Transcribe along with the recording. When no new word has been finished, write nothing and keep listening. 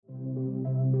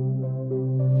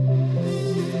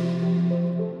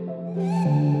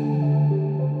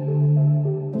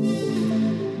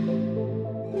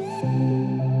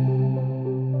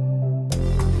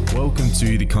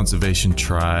Conservation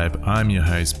Tribe. I'm your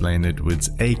host, Blaine Edwards,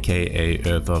 aka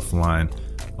Earth Offline.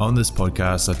 On this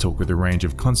podcast, I talk with a range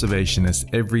of conservationists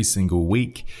every single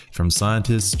week, from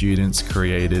scientists, students,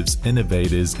 creatives,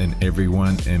 innovators, and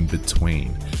everyone in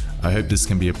between. I hope this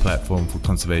can be a platform for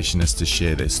conservationists to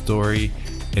share their story,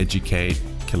 educate,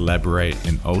 collaborate,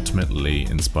 and ultimately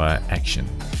inspire action.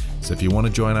 So if you want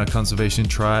to join our conservation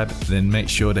tribe, then make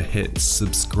sure to hit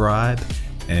subscribe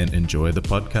and enjoy the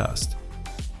podcast.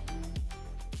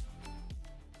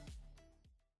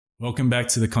 Welcome back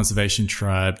to the Conservation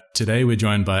Tribe. Today we're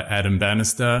joined by Adam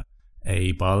Bannister,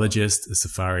 a biologist, a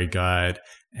safari guide,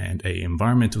 and an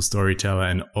environmental storyteller,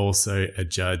 and also a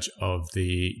judge of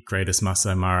the Greatest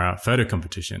Masai Mara photo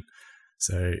competition.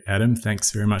 So Adam, thanks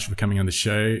very much for coming on the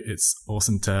show. It's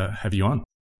awesome to have you on.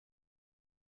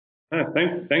 Thank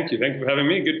you. Thank you for having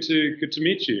me. Good to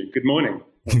meet you. Good morning.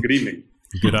 Good evening.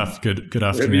 Good afternoon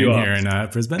here in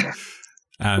Brisbane.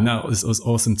 No, it was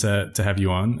awesome to have you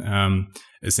on.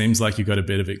 It seems like you've got a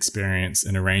bit of experience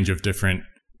in a range of different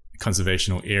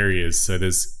conservational areas. So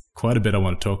there's quite a bit I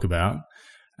want to talk about.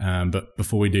 But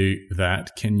before we do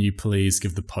that, can you please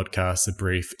give the podcast a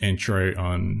brief intro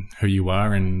on who you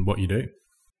are and what you do?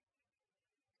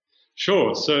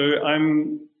 Sure. So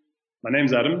my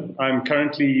name's Adam. I'm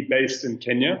currently based in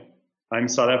Kenya. I'm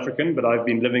South African, but I've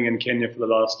been living in Kenya for the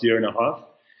last year and a half,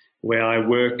 where I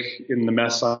work in the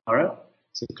Masai Mara,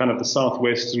 so kind of the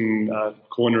southwestern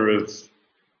corner of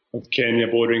Kenya,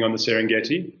 bordering on the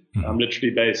Serengeti. Mm-hmm. I'm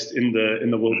literally based in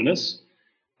the wilderness.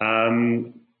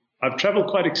 I've traveled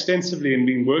quite extensively and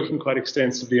been working quite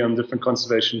extensively on different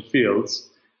conservation fields.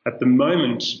 At the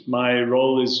moment, my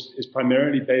role is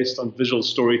primarily based on visual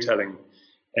storytelling,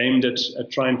 aimed at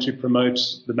trying to promote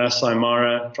the Masai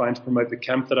Mara, trying to promote the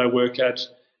camp that I work at,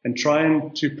 and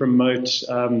trying to promote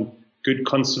good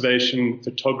conservation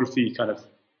photography kind of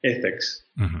ethics.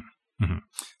 Mm-hmm. Mm-hmm.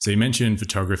 So you mentioned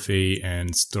photography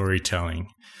and storytelling.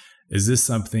 Is this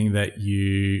something that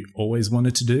you always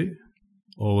wanted to do?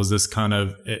 Or was this kind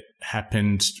of, it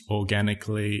happened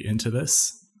organically into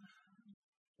this?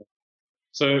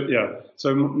 So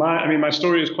my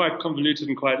story is quite convoluted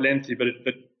and quite lengthy, but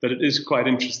it is quite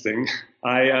interesting.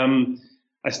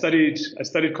 I studied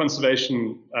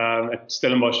conservation at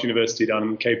Stellenbosch University down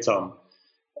in Cape Town.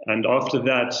 And after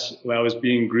that, when I was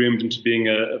being groomed into being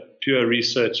a pure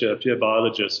researcher, a pure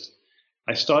biologist,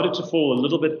 I started to fall a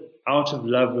little bit out of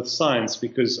love with science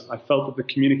because I felt that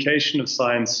the communication of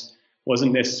science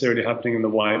wasn't necessarily happening in the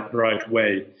right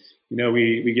way. You know,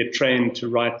 we get trained to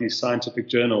write these scientific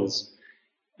journals.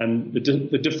 And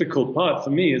the difficult part for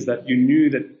me is that you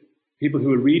knew that people who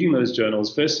were reading those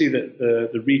journals, firstly, that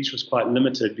the reach was quite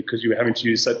limited because you were having to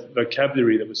use that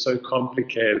vocabulary that was so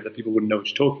complicated that people wouldn't know what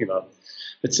you're talking about.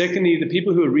 But secondly, the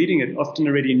people who were reading it often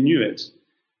already knew it.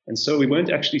 And so we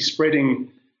weren't actually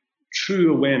spreading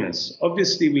true awareness.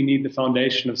 Obviously, we need the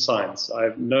foundation of science. I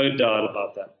have no doubt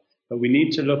about that. But we need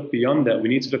to look beyond that. We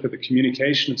need to look at the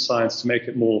communication of science to make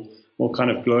it more kind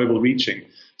of global reaching.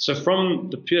 So from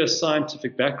the pure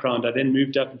scientific background, I then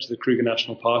moved up into the Kruger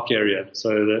National Park area, so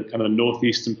the kind of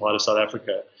northeastern part of South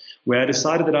Africa, where I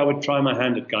decided that I would try my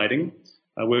hand at guiding.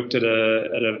 I worked at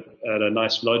a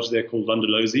nice lodge there called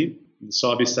Londolozi, in the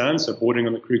Sabi Sands, so bordering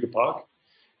on the Kruger Park.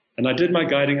 And I did my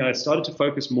guiding. I started to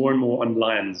focus more and more on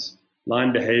lions,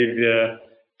 lion behavior,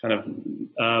 kind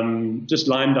of just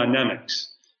lion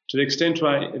dynamics, to the extent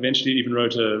where I eventually even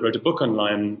wrote a book on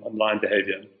lion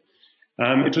behavior.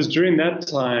 It was during that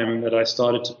time that I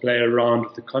started to play around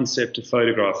with the concept of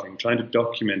photographing, trying to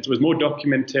document. It was more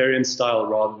documentarian style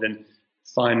rather than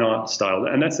fine art style.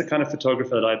 And that's the kind of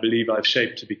photographer that I believe I've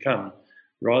shaped to become.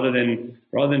 Rather than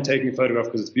taking a photograph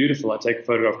because it's beautiful, I take a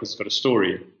photograph because it's got a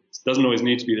story. It doesn't always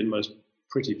need to be the most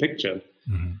pretty picture.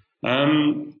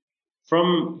 Mm-hmm.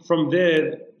 From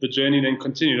there, the journey then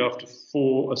continued. After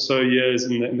 4 or so years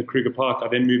in the Kruger Park, I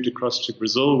then moved across to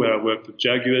Brazil, where I worked with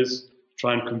jaguars,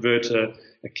 try and convert a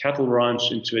cattle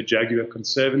ranch into a jaguar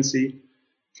conservancy.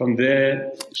 From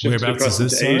there, shifted across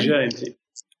into Asia.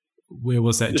 Where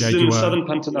was that this jaguar? Is in southern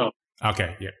Pantanal.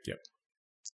 Okay, yeah.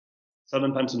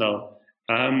 Southern Pantanal.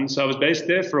 So I was based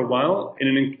there for a while in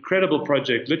an incredible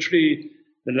project. Literally,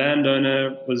 the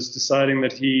landowner was deciding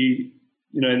that they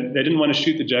didn't want to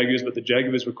shoot the jaguars, but the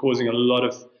jaguars were causing a lot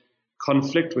of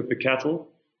conflict with the cattle.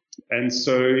 And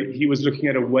so he was looking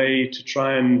at a way to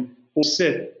try and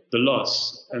offset the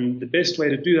loss. And the best way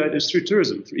to do that is through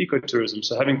tourism, through ecotourism.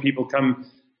 So having people come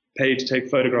pay to take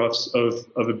photographs of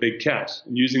a big cat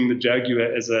and using the jaguar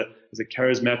as a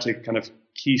charismatic kind of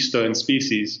keystone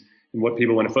species in what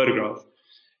people want to photograph.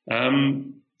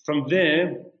 From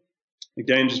there,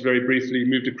 again, just very briefly,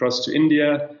 moved across to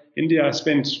India India,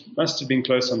 must have been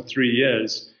close on 3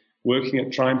 years working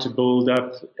at trying to build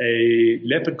up a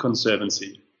leopard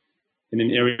conservancy in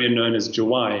an area known as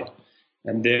Jawai.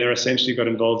 And there essentially got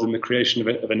involved in the creation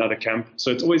of another camp.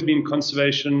 So it's always been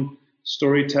conservation,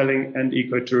 storytelling, and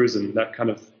ecotourism, that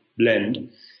kind of blend.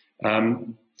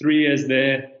 3 years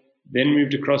there, then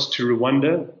moved across to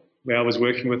Rwanda, where I was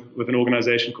working with an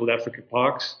organization called Africa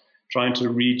Parks, trying to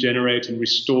regenerate and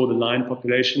restore the lion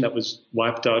population that was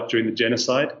wiped out during the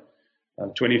genocide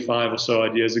 25 or so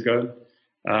odd years ago.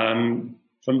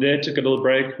 From there, took a little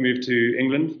break, moved to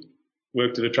England,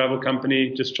 worked at a travel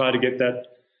company, just tried to get that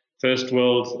first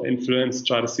world influence,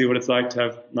 try to see what it's like to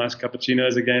have nice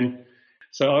cappuccinos again.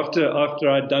 So after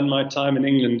I'd done my time in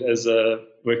England as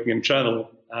working in travel,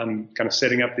 kind of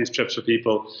setting up these trips for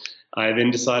people, I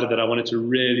then decided that I wanted to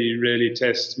really, really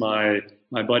test my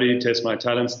body, test my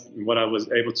talents, and what I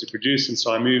was able to produce. And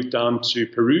so I moved down to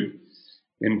Peru,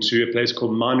 into a place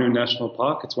called Manu National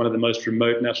Park. It's one of the most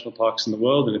remote national parks in the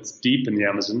world, and it's deep in the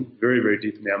Amazon, very, very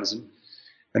deep in the Amazon.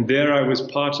 And there I was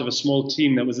part of a small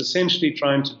team that was essentially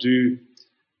trying to do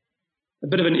a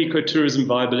bit of an ecotourism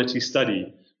viability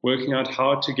study, working out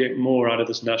how to get more out of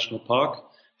this national park,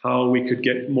 how we could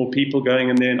get more people going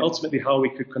in there, and ultimately how we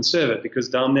could conserve it. Because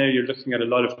down there you're looking at a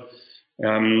lot of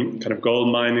kind of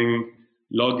gold mining,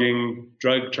 logging,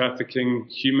 drug trafficking,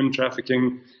 human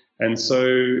trafficking. And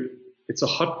so it's a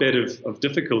hotbed of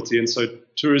difficulty. And so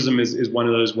tourism is one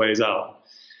of those ways out.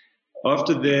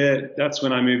 After there, that's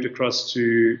when I moved across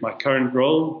to my current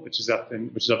role, which is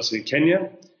obviously in Kenya.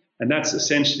 And that's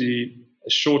essentially a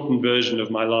shortened version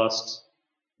of my last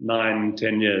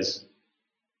 9-10 years.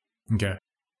 Okay.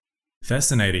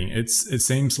 Fascinating. It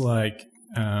seems like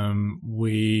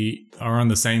we are on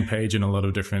the same page in a lot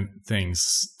of different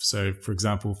things. So, for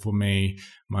example, for me,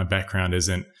 my background's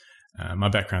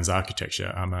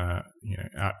architecture. I'm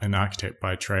an architect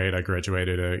by trade. I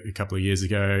graduated a couple of years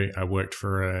ago. I worked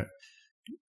for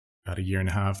about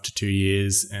 1.5 to 2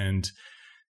 years, and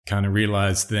kind of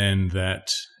realized then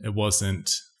that it wasn't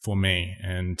for me.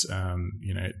 And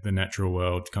the natural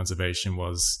world, conservation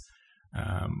was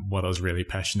what I was really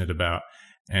passionate about.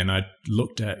 And I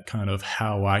looked at kind of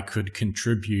how I could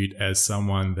contribute as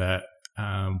someone that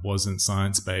wasn't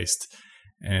science-based.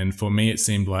 And for me, it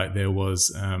seemed like there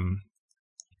was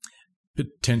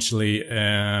potentially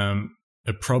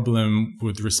a problem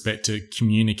with respect to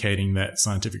communicating that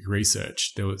scientific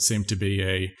research. There would seem to be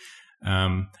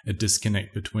a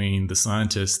disconnect between the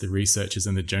scientists, the researchers,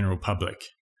 and the general public.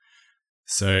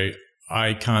 So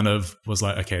I kind of was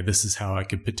like, okay, this is how I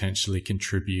could potentially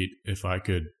contribute if I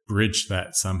could bridge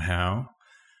that somehow.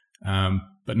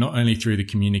 But not only through the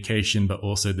communication, but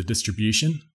also the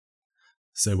distribution.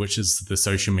 So, which is the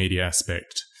social media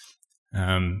aspect.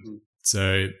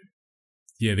 So,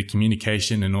 yeah, the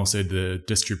communication and also the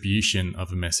distribution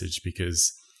of a message,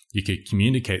 because you could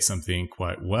communicate something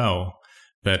quite well,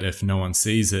 but if no one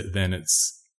sees it, then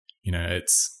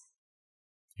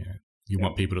you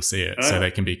want people to see it so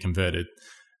they can be converted.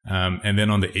 And then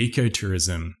on the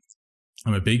ecotourism,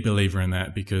 I'm a big believer in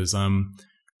that, because I'm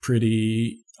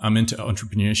into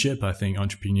entrepreneurship. I think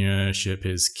entrepreneurship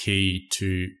is key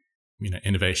to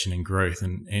innovation and growth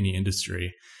in any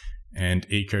industry. And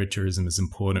ecotourism is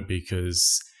important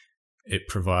because it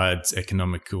provides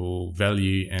economical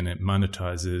value and it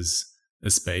monetizes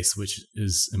a space, which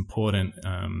is important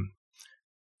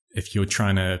if you're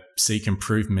trying to seek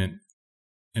improvement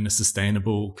in a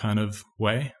sustainable kind of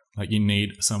way. Like, you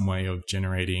need some way of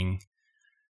generating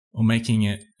or making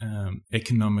it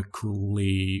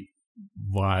economically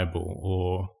viable,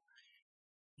 or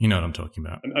you know what I'm talking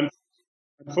about.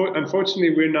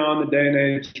 Unfortunately, we're now in the day and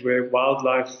age where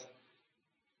wildlife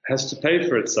has to pay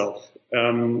for itself.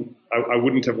 I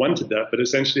wouldn't have wanted that, but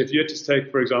essentially, if you had to take,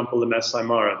 for example, the Masai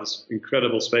Mara, this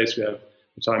incredible space we have,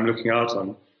 which I'm looking out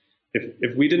on,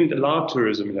 if we didn't allow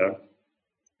tourism here,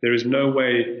 there is no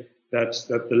way that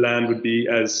the land would be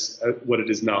as what it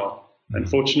is now.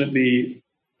 Unfortunately,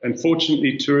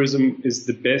 tourism is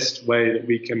the best way that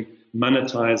we can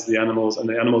monetize the animals, and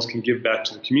the animals can give back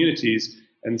to the communities.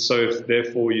 And so,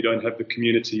 therefore, you don't have the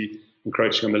community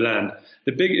encroaching on the land.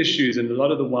 The big issues in a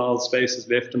lot of the wild spaces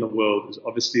left in the world is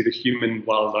obviously the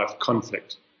human-wildlife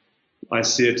conflict. I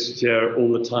see it here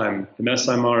all the time. The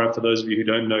Masai Mara, for those of you who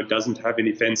don't know, doesn't have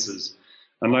any fences.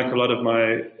 Unlike a lot of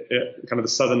my kind of the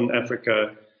Southern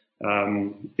Africa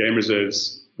game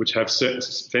reserves, which have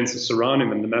fences surrounding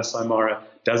them, the Masai Mara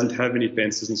doesn't have any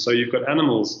fences. And so you've got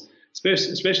animals,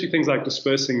 especially things like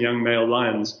dispersing young male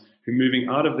lions, who are moving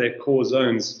out of their core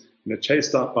zones, and they're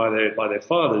chased out by their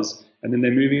fathers, and then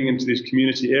they're moving into these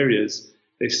community areas.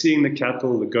 They're seeing the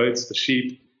cattle, the goats, the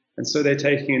sheep, and so they're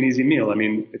taking an easy meal. I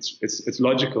mean, it's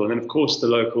logical. And then, of course, the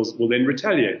locals will then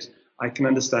retaliate. I can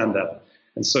understand that.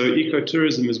 And so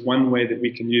ecotourism is one way that we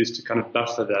can use to kind of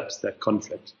buffer that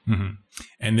conflict. Mm-hmm.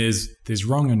 And there's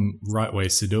wrong and right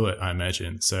ways to do it, I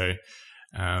imagine. So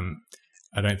I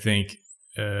don't think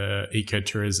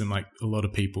ecotourism, like a lot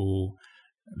of people,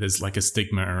 there's like a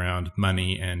stigma around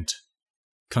money and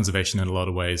conservation in a lot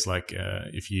of ways. Like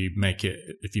if you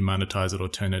monetize it or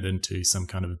turn it into some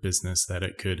kind of a business,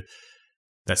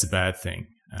 that's a bad thing.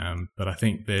 But I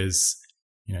think there's,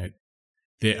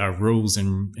 there are rules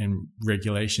and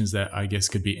regulations that I guess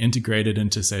could be integrated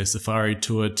into, say, a safari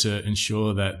tour to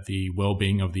ensure that the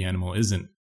well-being of the animal isn't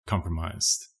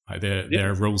compromised. Like there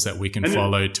are rules that we can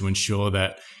follow to ensure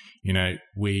that,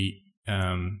 we're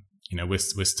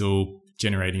still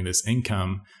generating this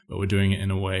income, but we're doing it in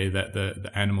a way that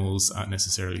the animals aren't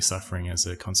necessarily suffering as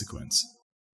a consequence.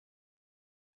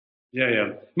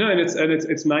 Yeah. No, and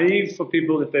it's naive for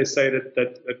people if they say that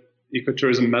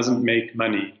ecotourism doesn't make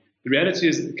money. The reality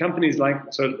is that companies a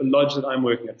lodge that I'm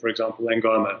working at, for example,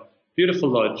 Langama, beautiful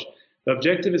lodge. The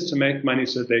objective is to make money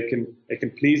so they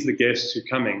can please the guests who are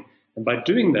coming. And by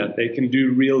doing that, they can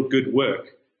do real good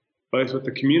work, both with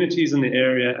the communities in the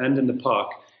area and in the park.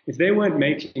 If they weren't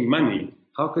making money,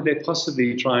 how could they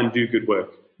possibly try and do good work?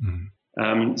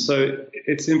 Mm. So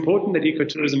it's important that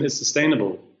ecotourism is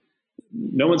sustainable.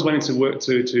 No one's wanting to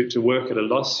work at a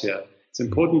loss here. It's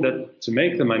important that to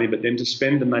make the money, but then to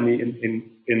spend the money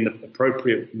in the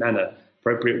appropriate manner,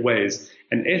 appropriate ways,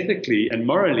 and ethically and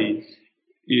morally.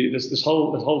 This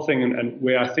whole thing, and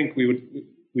where I think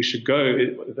we should go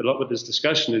a lot with this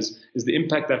discussion is the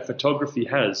impact that photography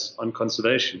has on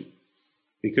conservation,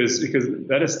 because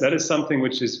that is something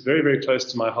which is very, very close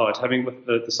to my heart. Having with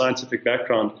the scientific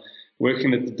background,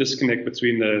 working at the disconnect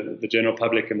between the general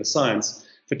public and the science,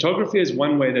 photography is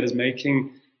one way that is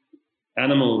making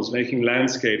animals, making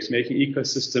landscapes, making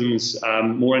ecosystems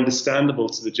more understandable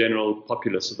to the general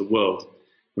populace of the world.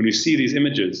 When we see these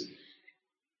images,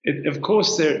 of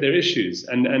course there are issues,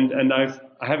 and I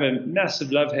have a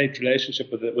massive love-hate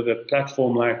relationship with a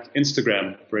platform like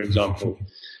Instagram, for example,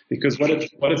 because what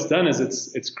it's done is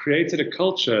it's created a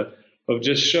culture of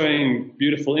just showing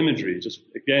beautiful imagery, just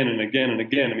again and again and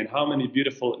again. I mean, how many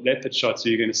beautiful leopard shots are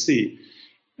you going to see?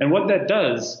 And what that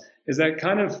does is that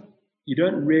kind of, you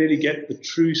don't really get the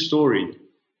true story.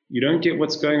 You don't get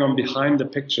what's going on behind the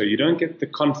picture. You don't get the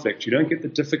conflict. You don't get the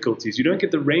difficulties. You don't get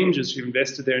the rangers who've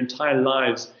invested their entire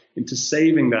lives into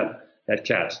saving that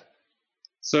cat.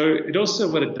 So it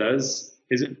also, what it does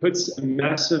is it puts a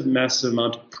massive, massive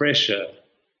amount of pressure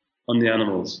on the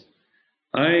animals.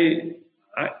 I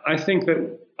think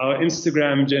that our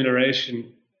Instagram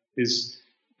generation is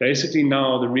basically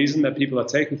now the reason that people are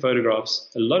taking photographs.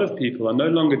 A lot of people are no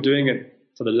longer doing it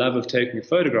for the love of taking a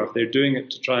photograph. They're doing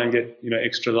it to try and get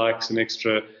extra likes and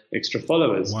extra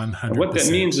followers. 100%. And what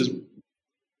that means is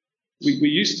we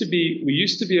used to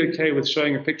be okay with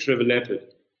showing a picture of a leopard.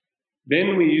 Then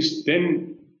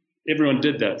everyone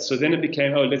did that. So then it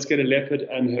became, let's get a leopard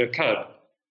and her cub.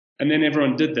 And then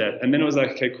everyone did that. And then it was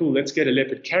like, okay, cool, let's get a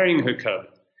leopard carrying her cub.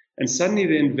 And suddenly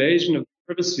the invasion of the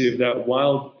privacy of that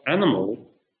wild animal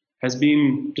has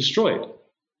been destroyed,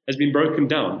 has been broken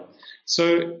down.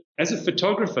 So as a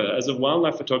photographer, as a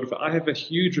wildlife photographer, I have a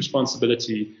huge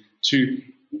responsibility to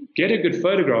get a good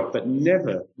photograph, but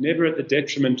never at the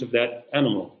detriment of that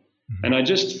animal. Mm-hmm. And I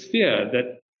just fear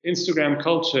that Instagram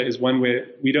culture is one where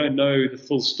we don't know the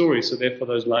full story, so therefore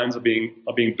those lines are being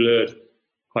blurred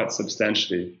quite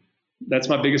substantially. That's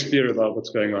my biggest fear about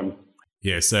what's going on.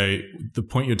 Yeah, so the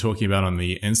point you're talking about on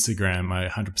the Instagram, I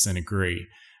 100% agree.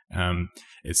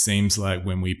 It seems like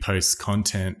when we post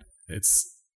content,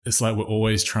 it's like we're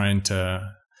always trying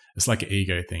to, it's like an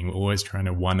ego thing. We're always trying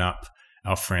to one up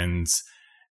our friends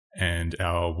and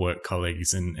our work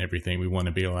colleagues and everything. We want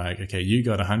to be like, okay, you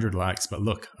got 100 likes, but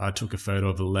look, I took a photo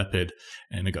of a leopard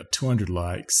and it got 200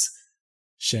 likes.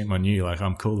 Shame on you, like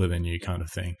I'm cooler than you kind of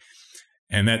thing.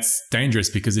 And that's dangerous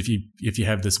because if you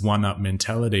have this one up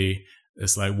mentality,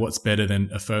 it's like, what's better than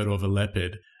a photo of a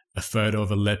leopard? A photo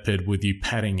of a leopard with you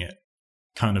patting it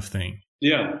kind of thing.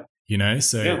 Yeah.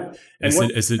 So yeah.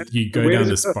 Is it you go down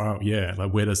the spiral? Yeah.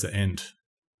 Like where does it end?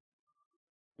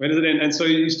 Where does it end? And so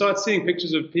you start seeing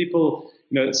pictures of people,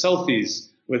 selfies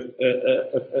with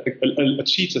a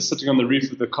cheetah sitting on the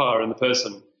roof of the car and the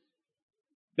person.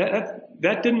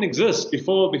 That didn't exist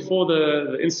before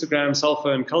the Instagram cell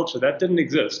phone culture. That didn't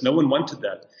exist. No one wanted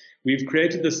that. We've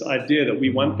created this idea that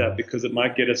we want that because it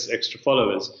might get us extra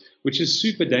followers, which is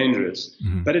super dangerous.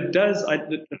 Mm-hmm. But it does.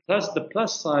 The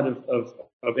plus side of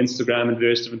Instagram and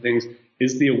various different things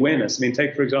is the awareness. I mean,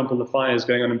 take for example the fires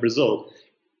going on in Brazil.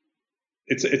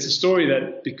 it's a story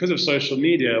that because of social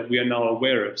media, we are now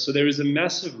aware of. So there is a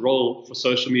massive role for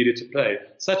social media to play,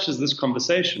 such as this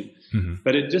conversation. Mm-hmm.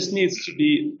 But it just needs to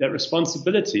be that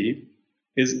responsibility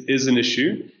is an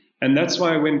issue. And that's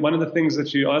why when one of the things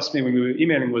that you asked me when we were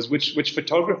emailing was which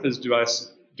photographers do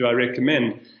I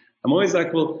recommend? I'm always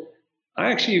like, well,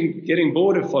 I actually am getting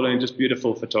bored of following just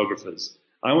beautiful photographers.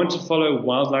 I want to follow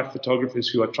wildlife photographers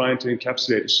who are trying to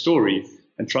encapsulate a story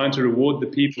and trying to reward the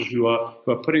people who are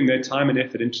putting their time and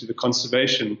effort into the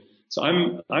conservation. So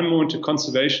I'm more into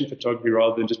conservation photography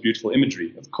rather than just beautiful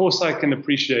imagery. Of course, I can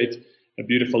appreciate a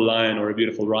beautiful lion or a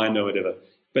beautiful rhino or whatever,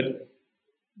 but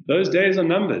those days are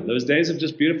numbered. Those days of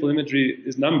just beautiful imagery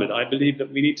is numbered. I believe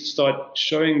that we need to start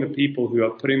showing the people who are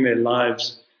putting their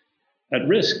lives at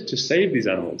risk to save these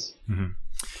animals. Mm-hmm.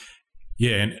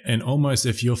 Yeah, and almost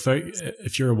if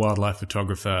you're a wildlife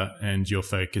photographer and your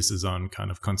focus is on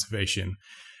kind of conservation,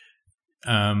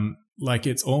 like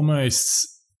it's almost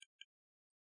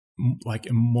like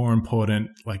more important.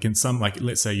 Like in some, like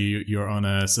let's say you're on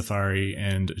a safari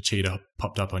and a cheetah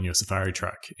popped up on your safari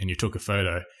truck and you took a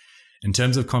photo. In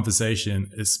terms of conversation,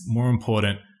 it's more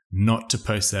important not to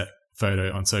post that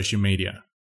photo on social media.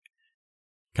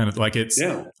 Kind of like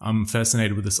I'm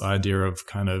fascinated with this idea of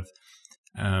kind of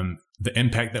the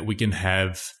impact that we can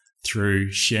have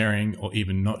through sharing or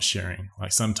even not sharing.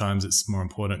 Like sometimes it's more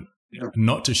important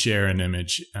not to share an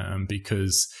image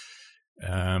because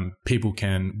people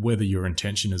can, whether your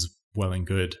intention is well and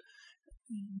good,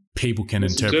 people can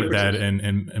interpret that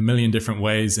in a million different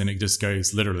ways, and it just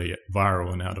goes literally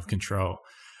viral and out of control.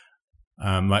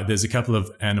 Like there's a couple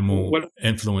of animal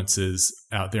influencers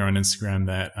out there on Instagram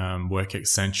that work at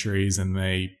sanctuaries, and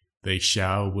they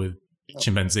shower with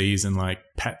chimpanzees and like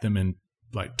pat them in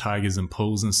like tigers and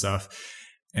pools and stuff.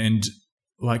 And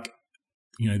like,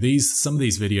 you know, some of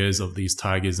these videos of these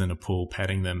tigers in a pool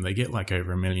patting them, they get like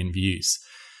over 1 million views,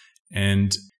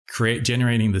 and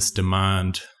generating this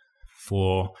demand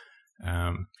for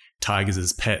tigers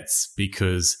as pets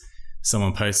because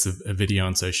someone posts a video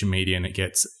on social media and it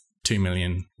gets 2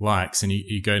 million likes, and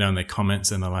you go down their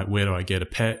comments and they're like, where do I get a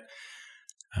pet?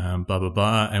 Blah, blah,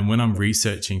 blah. And when I'm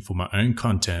researching for my own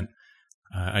content,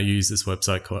 I use this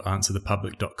website called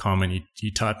answerthepublic.com, and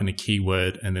you type in a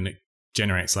keyword and then it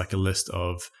generates like a list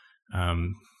of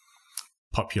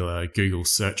popular Google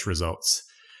search results.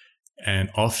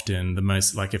 And often the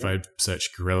most, like if I search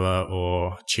gorilla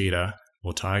or cheetah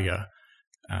or tiger,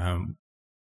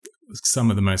 some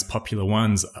of the most popular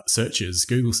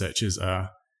Google searches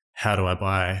are, how do I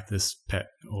buy this pet?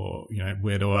 Or, you know,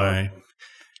 where do I?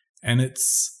 And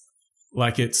it's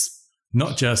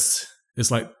not just,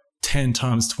 it's like 10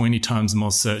 times, 20 times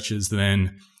more searches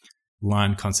than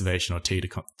lion conservation or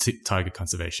tiger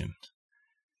conservation.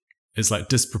 It's like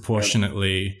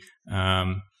disproportionately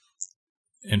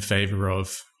in favor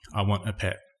of, I want a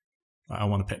pet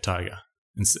tiger,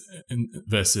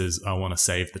 versus I want to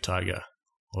save the tiger,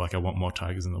 or like I want more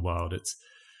tigers in the wild. It's,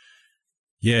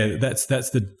 yeah, that's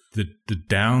the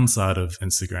downside of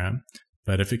Instagram.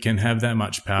 But if it can have that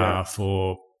much power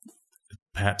for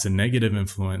perhaps a negative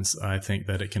influence, I think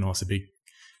that it can also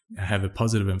have a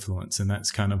positive influence. And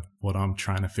that's kind of what I'm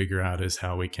trying to figure out, is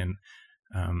how we can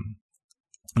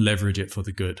leverage it for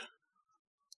the good.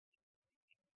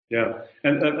 Yeah,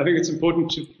 and I think it's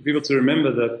important for people to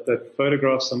remember that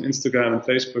photographs on Instagram and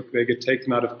Facebook, they get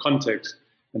taken out of context,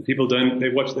 and people they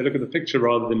look at the picture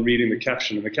rather than reading the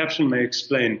caption. And the caption may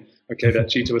explain, okay, that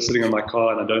cheetah was sitting on my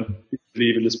car and I don't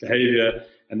believe in this behavior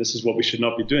and this is what we should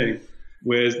not be doing.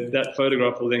 Whereas that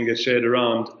photograph will then get shared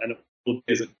around and it will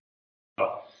be as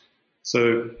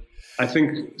so I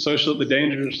think the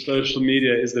danger of social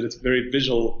media is that it's very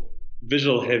visual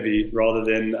heavy rather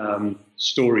than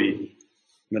story.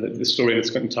 The story in its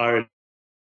entirety.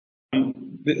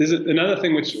 There's another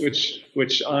thing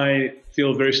which I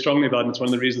feel very strongly about, and it's one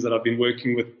of the reasons that I've been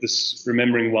working with this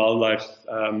Remembering Wildlife,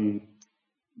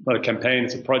 not a campaign,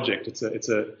 it's a project.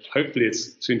 Hopefully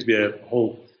it's soon to be a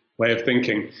whole way of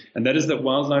thinking, and that is that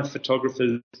wildlife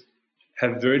photographers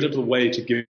have very little way to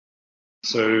give.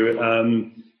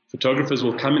 So photographers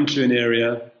will come into an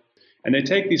area and they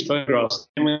take these photographs,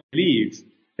 and when they leave,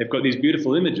 they've got these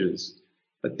beautiful images.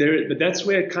 But that's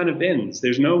where it kind of ends.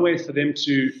 There's no way for them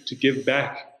to give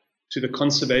back to the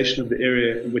conservation of the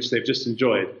area in which they've just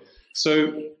enjoyed.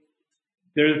 So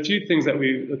there are a few things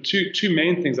two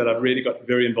main things that I've really got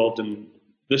very involved in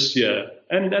this year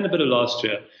and a bit of last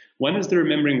year. One is the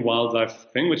Remembering Wildlife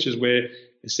thing, which is where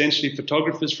essentially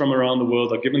photographers from around the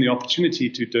world are given the opportunity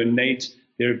to donate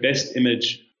their best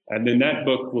image. And then that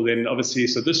book will then obviously,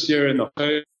 so this year in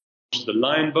October, the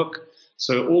Lion book.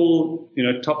 So all,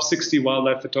 top 60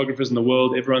 wildlife photographers in the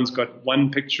world, everyone's got one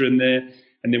picture in there.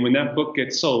 And then when that book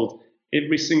gets sold,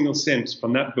 every single cent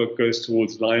from that book goes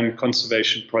towards lion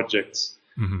conservation projects.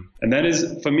 Mm-hmm. And that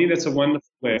is, for me, that's a wonderful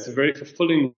way. It's a very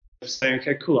fulfilling way of saying,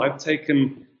 okay, cool, I've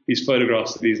taken these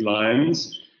photographs of these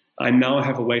lions. I now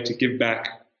have a way to give back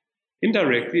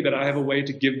indirectly, but I have a way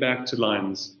to give back to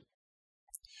lions.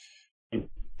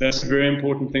 That's a very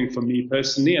important thing for me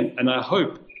personally, and I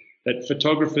hope that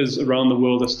photographers around the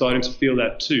world are starting to feel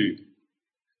that too.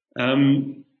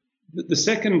 The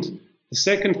second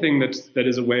thing that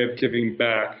is a way of giving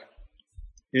back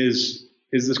is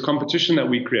this competition that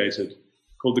we created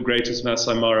called the Greatest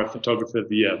Masai Mara Photographer of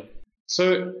the Year.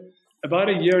 So about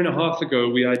a year and a half ago,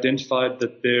 we identified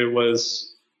that there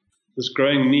was this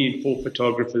growing need for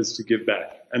photographers to give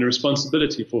back and a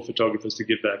responsibility for photographers to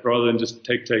give back rather than just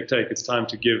take. It's time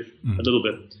to give a little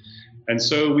bit. And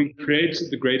so we created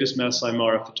the Greatest Masai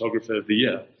Mara Photographer of the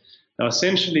Year. Now,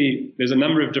 essentially, there's a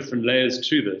number of different layers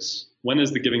to this. One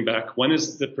is the giving back. One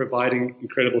is the providing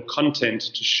incredible content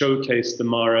to showcase the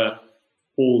Mara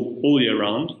all year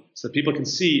round, so people can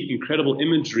see incredible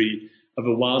imagery of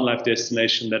a wildlife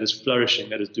destination that is flourishing,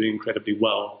 that is doing incredibly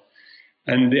well.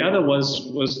 And the other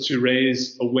was to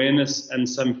raise awareness and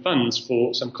some funds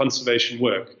for some conservation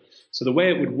work. So the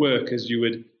way it would work is you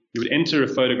would enter a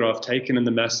photograph taken in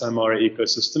the Masai Mara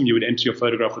ecosystem. You would enter your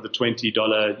photograph with a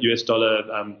 $20 US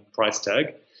price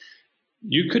tag.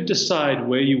 You could decide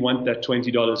where you want that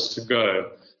 $20 to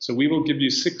go. So we will give you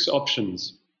 6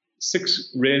 options,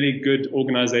 6 really good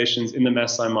organizations in the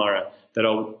Masai Mara that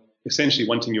are essentially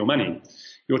wanting your money.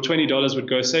 Your $20 would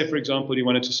go, say, for example, you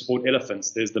wanted to support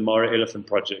elephants. There's the Mara Elephant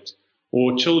Project.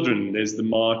 Or children, there's the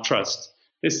Mara Trust.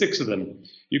 There's 6 of them.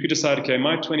 You could decide, okay,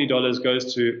 my $20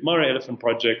 goes to Mara Elephant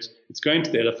Project. It's going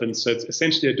to the elephants, so it's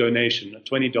essentially a donation, a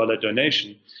 $20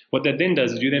 donation. What that then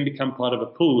does is you then become part of a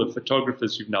pool of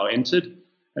photographers who've now entered.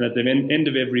 And at the end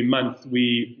of every month,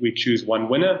 we choose one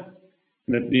winner.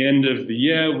 And at the end of the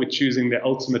year, we're choosing the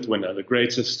ultimate winner, the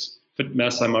greatest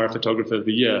Masai Mara photographer of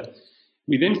the year.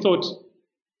 We then thought,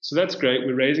 so that's great.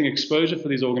 We're raising exposure for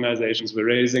these organizations. We're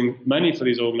raising money for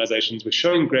these organizations. We're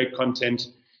showing great content.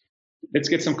 Let's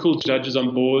get some cool judges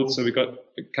on board. So we got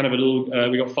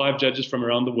we got 5 judges from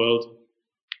around the world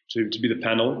to be the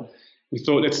panel. We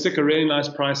thought, let's stick a really nice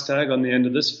price tag on the end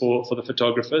of this for the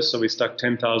photographers. So we stuck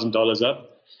 $10,000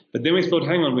 up. But then we thought,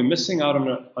 hang on, we're missing out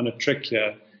on a trick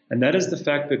here. And that is the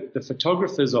fact that the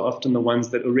photographers are often the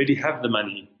ones that already have the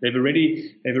money. They've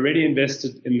already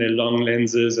invested in their long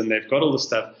lenses and they've got all the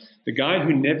stuff. The guy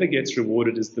who never gets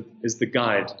rewarded is the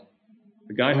guide,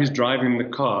 the guy who's driving the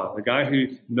car, the guy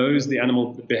who knows the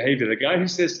animal behavior, the guy who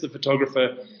says to the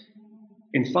photographer,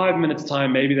 in 5 minutes'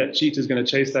 time, maybe that cheetah is going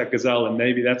to chase that gazelle and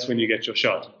maybe that's when you get your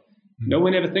shot. No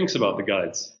one ever thinks about the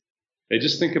guides. They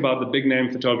just think about the big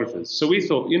name photographers. So we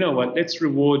thought, you know what, let's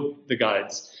reward the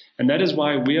guides. And that is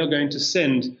why we are going to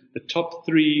send the top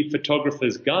 3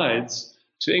 photographers' guides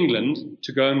to England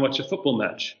to go and watch a football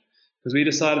match. Because we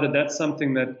decided that that's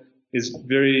something that is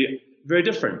very, very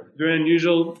different, very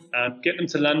unusual. Get them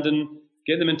to London,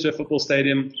 get them into a football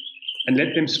stadium, and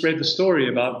let them spread the story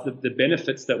about the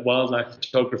benefits that wildlife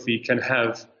photography can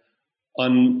have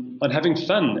on having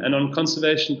fun and on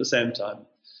conservation at the same time.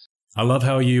 I love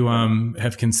how you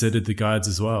have considered the guides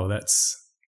as well. That's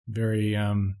very,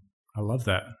 I love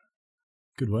that.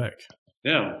 Good work.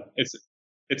 Yeah,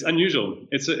 it's unusual.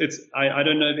 I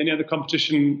don't know of any other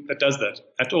competition that does that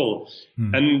at all.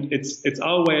 And it's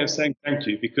our way of saying thank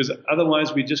you, because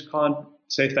otherwise we just can't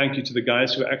say thank you to the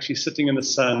guys who are actually sitting in the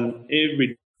sun every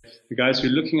day, the guys who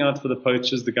are looking out for the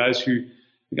poachers, the guys who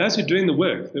are doing the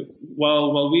work.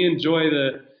 While we enjoy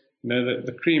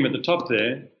the cream at the top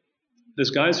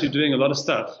there's guys who are doing a lot of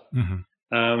stuff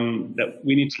that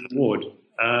we need to reward.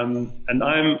 And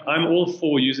I'm all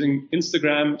for using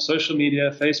Instagram, social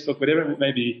media, Facebook, whatever it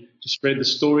may be, to spread the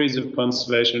stories of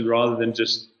conservation rather than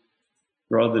just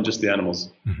the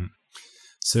animals. Mm-hmm.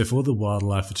 So for all the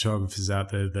wildlife photographers out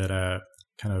there that are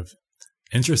kind of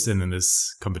interested in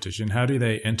this competition, how do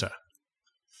they enter?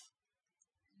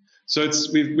 So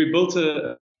we built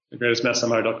a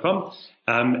greatestmassaimara.com,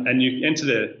 and you enter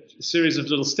there a series of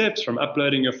little steps, from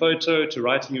uploading your photo to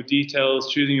writing your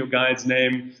details, choosing your guide's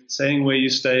name, saying where you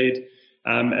stayed,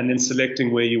 and then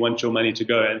selecting where you want your money to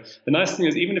go. And the nice thing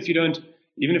is, even if you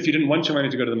didn't want your money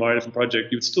to go to the Mara Elephant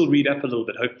Project, you would still read up a little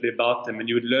bit, hopefully, about them, and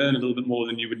you would learn a little bit more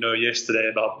than you would know yesterday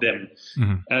about them.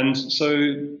 Mm-hmm. And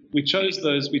so we chose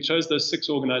those 6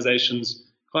 organizations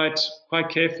quite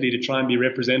carefully to try and be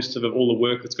representative of all the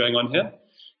work that's going on here,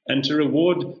 and to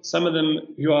reward some of them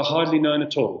who are hardly known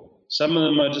at all. Some of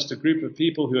them are just a group of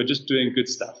people who are just doing good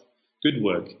stuff. good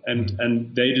work,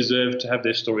 and they deserve to have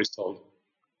their stories told.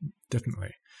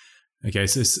 Definitely. Okay,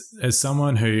 so as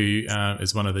someone who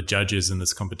is one of the judges in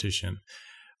this competition,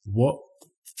 what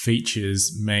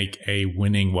features make a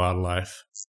winning wildlife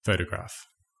photograph?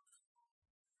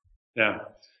 Yeah,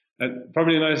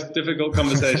 probably the most difficult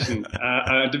conversation,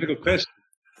 difficult question.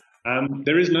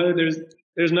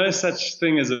 There's no such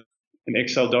thing as an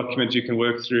Excel document you can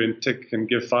work through and tick and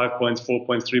give 5 points, 4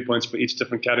 points, 3 points for each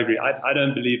different category. I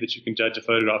don't believe that you can judge a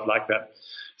photograph like that.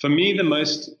 For me, the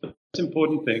most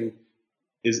important thing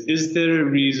is there a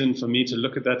reason for me to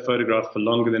look at that photograph for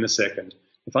longer than a second?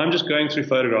 If I'm just going through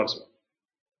photographs,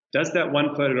 does that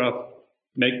one photograph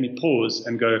make me pause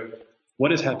and go,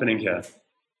 what is happening here?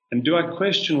 And do I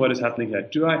question what is happening here?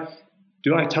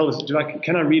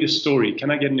 Can I read a story?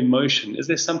 Can I get an emotion? Is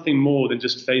there something more than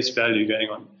just face value going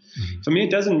on? Mm-hmm. For me,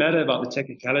 it doesn't matter about the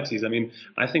technicalities. I mean,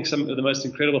 I think some of the most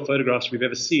incredible photographs we've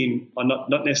ever seen are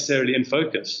not necessarily in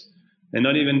focus. They're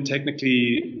not even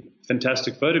technically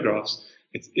fantastic photographs.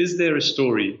 Is there a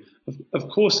story? Of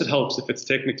course it helps if it's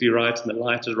technically right and the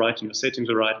light is right and the settings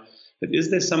are right. But is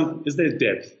there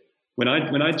depth? When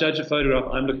I judge a photograph,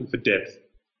 I'm looking for depth.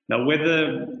 Now,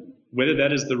 whether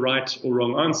that is the right or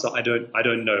wrong answer, I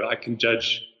don't know. I can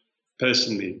judge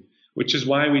personally, which is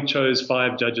why we chose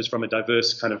 5 judges from a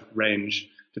diverse kind of range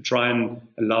to try and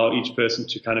allow each person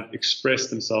to kind of express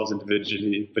themselves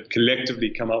individually, but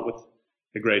collectively come up with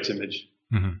a great image.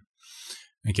 Mm-hmm.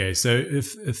 Okay, so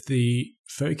if the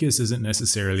focus isn't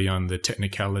necessarily on the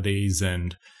technicalities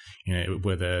and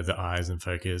whether the eye is in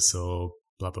focus or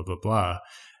blah blah blah blah,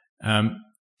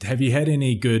 have you had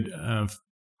any good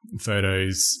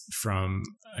photos from,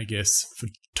 I guess,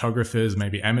 photographers,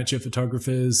 maybe amateur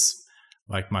photographers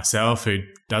like myself, who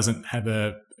doesn't have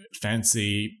a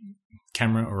fancy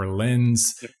camera or a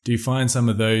lens? Yep. Do you find some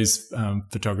of those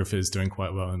photographers doing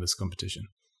quite well in this competition?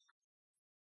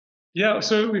 Yeah,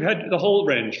 so we've had the whole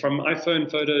range from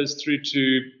iPhone photos through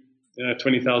to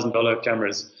 $20,000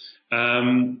 cameras.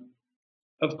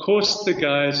 Of course, the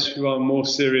guys who are more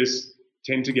serious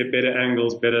tend to get better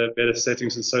angles, better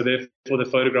settings, and so therefore the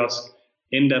photographs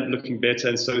end up looking better,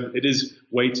 and so it is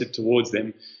weighted towards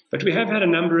them. But we have had a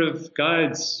number of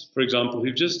guides, for example,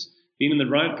 who've just been in the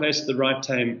right place at the right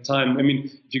time. I mean,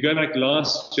 if you go back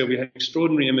last year, we had an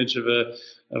extraordinary image of a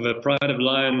pride of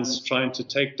lions trying to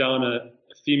take down a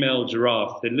female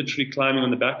giraffe. They're literally climbing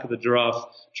on the back of the giraffe,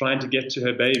 trying to get to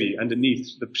her baby underneath.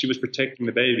 She was protecting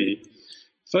the baby.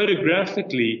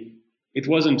 Photographically, it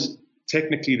wasn't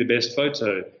technically the best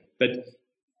photo, but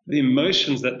the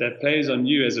emotions that plays on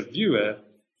you as a viewer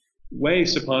way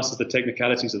surpasses the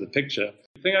technicalities of the picture.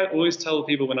 The thing I always tell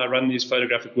people when I run these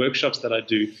photographic workshops that I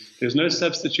do, there's no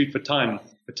substitute for time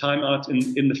out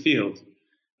in the field.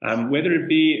 Whether it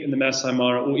be in the Masai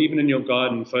Mara or even in your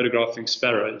garden photographing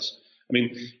sparrows. I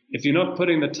mean, if you're not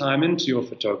putting the time into your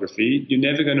photography, you're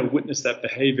never going to witness that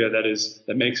behavior that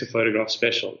makes a photograph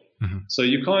special. Mm-hmm. So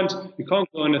you can't go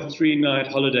on a 3-night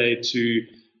holiday to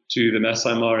the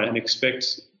Masai Mara and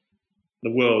expect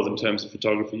the world in terms of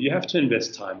photography. You have to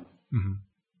invest time. Mm-hmm.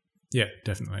 Yeah,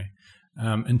 definitely.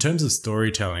 In terms of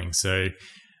storytelling, so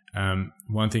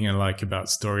one thing I like about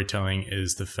storytelling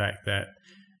is the fact that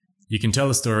you can tell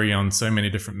a story on so many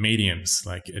different mediums.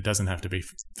 Like, it doesn't have to be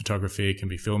photography. It can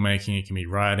be filmmaking. It can be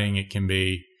writing. It can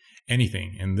be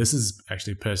anything. And this is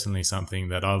actually personally something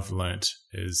that I've learnt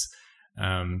is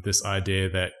this idea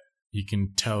that you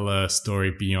can tell a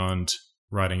story beyond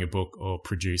writing a book or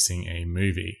producing a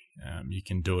movie. You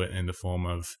can do it in the form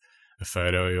of a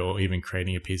photo or even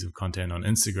creating a piece of content on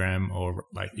Instagram, or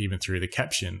like even through the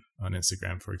caption on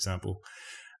Instagram, for example.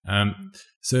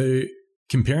 So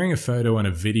comparing a photo and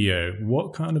a video,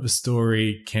 what kind of a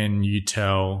story can you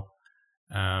tell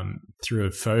through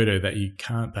a photo that you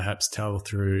can't perhaps tell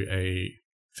through a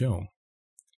film,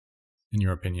 in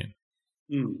your opinion?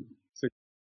 It's a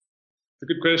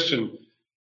good question.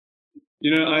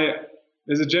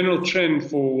 There's a general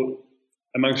trend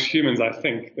amongst humans, I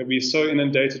think, that we're so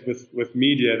inundated with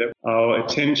media that our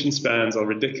attention spans are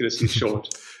ridiculously short.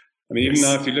 I mean, even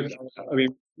now, if you look,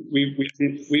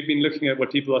 we've been looking at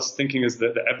what people are thinking is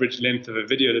the average length of a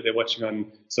video that they're watching on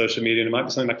social media, and it might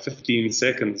be something like 15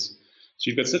 seconds. So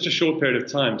you've got such a short period of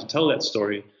time to tell that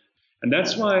story. And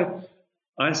that's why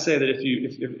I say that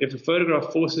if a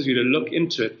photograph forces you to look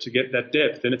into it to get that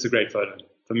depth, then it's a great photo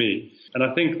for me. And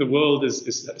I think the world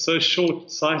is so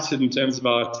short-sighted in terms of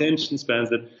our attention spans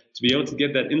that to be able to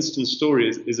get that instant story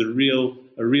is a real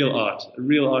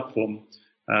art form.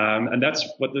 And that's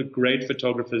what the great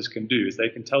photographers can do, is they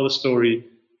can tell a story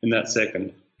in that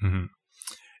second. Mm-hmm.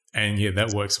 And yeah,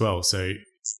 that works well. So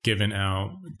given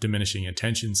our diminishing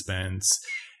attention spans,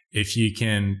 if you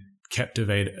can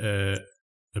captivate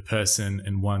a person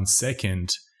in 1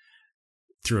 second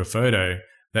through a photo,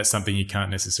 that's something you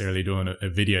can't necessarily do in a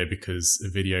video, because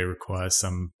a video requires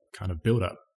some kind of build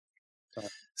up.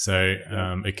 So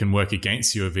it can work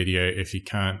against your video if you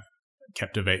can't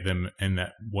captivate them in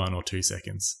that 1 or 2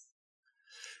 seconds.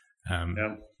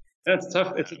 That's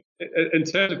tough. It's in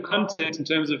terms of content, in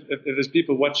terms of if there's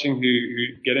people watching who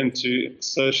get into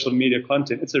social media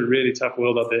content, it's a really tough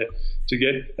world out there to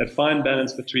get that fine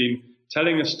balance between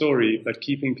telling a story but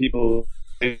keeping people.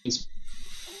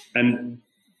 And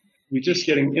we're just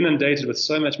getting inundated with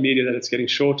so much media that it's getting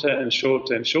shorter and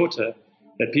shorter and shorter,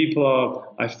 that people are,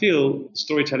 I feel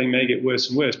storytelling may get worse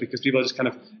and worse because people are just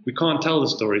we can't tell the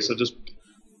story. So just,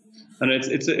 and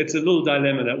it's a little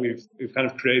dilemma that we've kind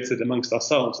of created amongst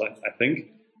ourselves, I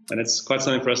think. And it's quite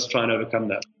something for us to try and overcome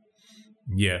that.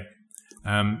 Yeah.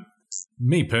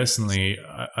 Me personally,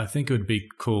 I think it would be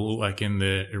cool, like in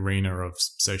the arena of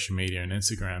social media and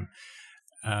Instagram,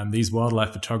 these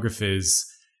wildlife photographers,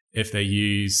 if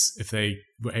they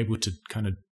were able to kind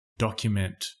of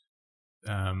document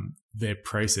their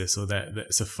process or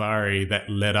that safari that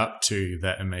led up to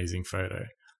that amazing photo.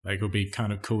 Like, it would be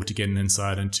kind of cool to get an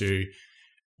insight into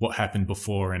what happened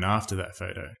before and after that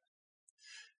photo.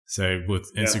 So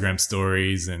with Instagram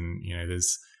stories and,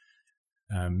 there's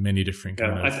many different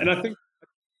kind of... And I think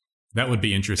that would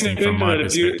be interesting from my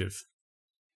perspective.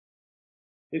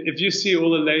 If you see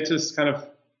all the latest kind of,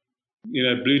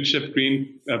 blue chip,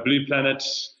 Blue Planet,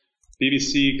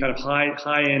 BBC kind of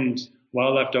high-end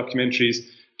wildlife documentaries,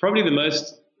 probably the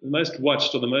most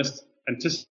watched or the most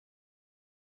anticipated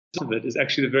of it is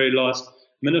actually the very last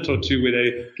minute or two where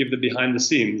they give the behind the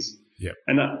scenes. Yeah.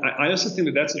 And I also think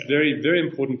that that's a very, very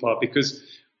important part, because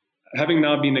having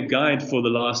now been a guide for the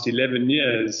last 11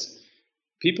 years,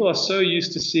 people are so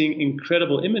used to seeing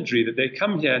incredible imagery that they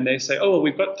come here and they say, oh, well,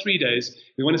 we've got 3 days.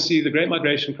 We want to see the Great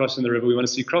Migration crossing the river. We want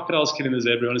to see crocodiles killing the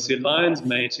zebra. We want to see lions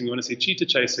mating. We want to see cheetah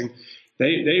chasing.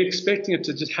 They're expecting it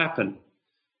to just happen.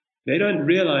 They don't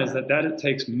realize that it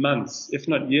takes months, if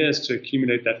not years, to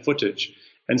accumulate that footage.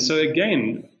 And so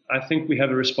again, I think we have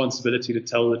a responsibility to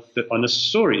tell the honest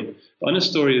story. The honest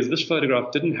story is this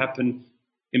photograph didn't happen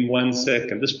in 1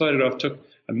 second. This photograph took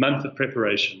a month of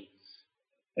preparation.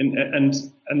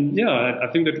 And I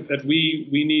think that we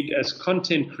need, as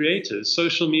content creators,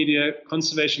 social media,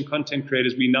 conservation content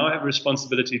creators, we now have a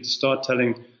responsibility to start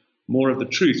telling more of the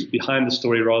truth behind the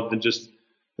story rather than just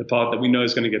the part that we know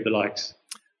is going to get the likes.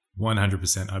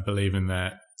 100%. I believe in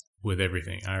that with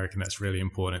everything. I reckon that's really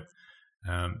important.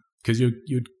 Because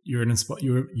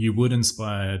you would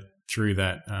inspire through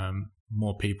that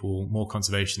more people, more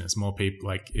conservationists, more people.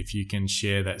 Like, if you can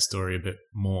share that story a bit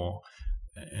more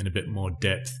in a bit more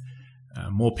depth,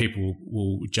 more people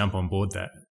will jump on board that.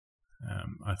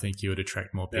 I think you would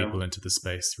attract more people into the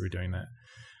space through doing that.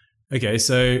 Okay,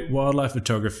 so wildlife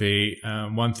photography.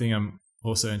 One thing I'm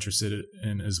also interested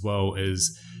in as well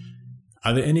is,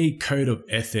 are there any code of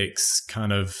ethics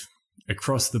kind of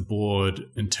across the board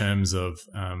in terms of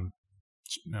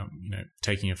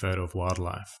taking a photo of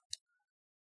wildlife?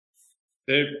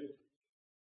 There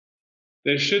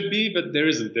should be, but there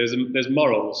isn't. There's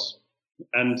morals,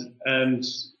 and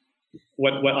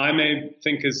what I may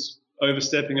think is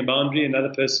overstepping a boundary,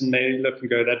 another person may look and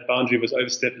go, that boundary was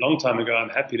overstepped a long time ago. I'm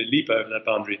happy to leap over that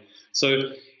boundary.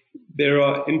 So there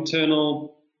are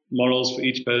internal morals for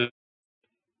each person.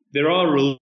 There are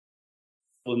rules.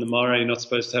 In the Mara, you're not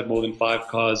supposed to have more than 5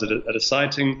 cars at a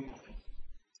sighting.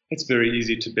 It's very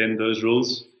easy to bend those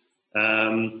rules.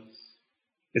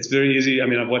 It's very easy. I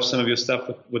mean, I've watched some of your stuff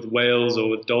with whales or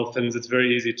with dolphins. It's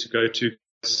very easy to go to.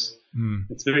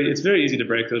 It's very easy to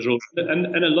break those rules.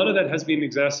 And a lot of that has been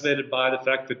exacerbated by the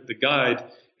fact that the guide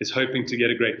is hoping to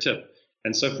get a great tip.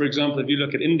 And so, for example, if you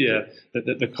look at India,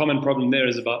 the common problem there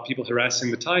is about people harassing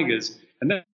the tigers.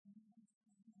 And that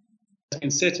been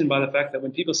set in by the fact that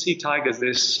when people see tigers,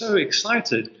 they're so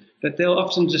excited that they'll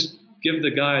often just give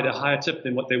the guide a higher tip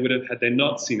than what they would have had they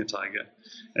not seen a tiger.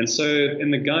 And so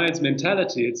in the guide's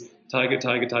mentality, it's tiger,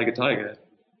 tiger, tiger, tiger,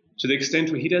 to the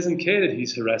extent where he doesn't care that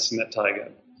he's harassing that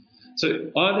tiger. So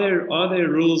are there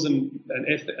rules and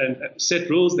set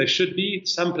rules? There should be.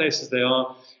 Some places they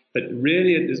are, but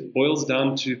really it boils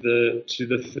down to the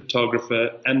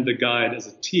photographer and the guide as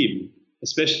a team.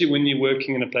 Especially when you're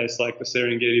working in a place like the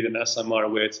Serengeti, the Masai Mara,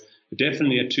 where it's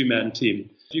definitely a 2-man team.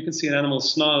 If you can see an animal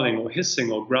snarling or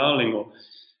hissing or growling,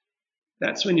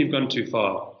 that's when you've gone too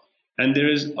far. And there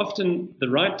is often the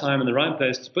right time and the right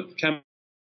place to put the camera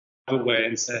away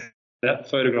and say, that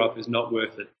photograph is not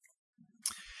worth it.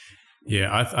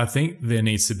 Yeah, I think there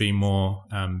needs to be more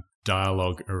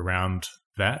dialogue around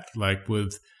that, like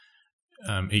with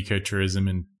ecotourism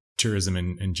and tourism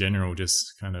in general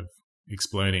just kind of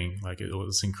exploding, like it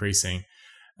was increasing.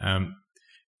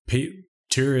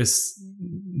 Tourists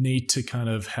need to kind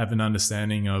of have an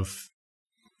understanding of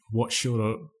what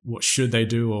should they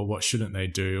do or what shouldn't they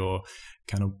do, or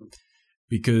kind of,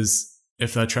 because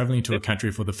if they're traveling to a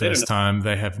country for the first time,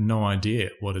 they have no idea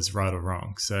what is right or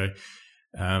wrong. So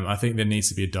I think there needs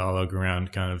to be a dialogue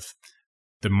around kind of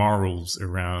the morals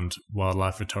around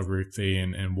wildlife photography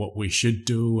and what we should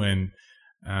do, and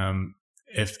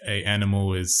if a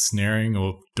animal is snaring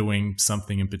or doing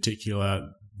something in particular,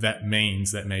 that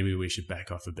means that maybe we should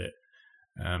back off a bit.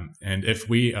 And if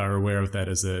we are aware of that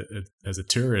as a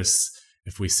tourist,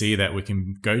 if we see that, we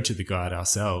can go to the guide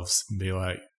ourselves and be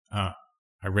like,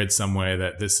 I read somewhere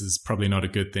that this is probably not a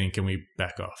good thing. Can we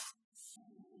back off?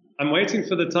 I'm waiting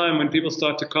for the time when people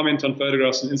start to comment on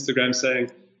photographs on Instagram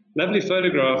saying, lovely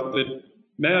photograph, but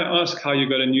may I ask how you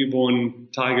got a newborn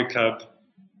tiger cub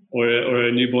or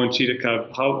a newborn cheetah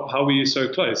cub? How were you so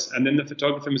close? And then the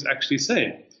photographer must actually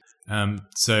say.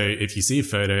 So if you see a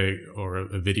photo or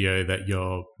a video that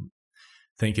you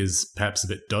think is perhaps a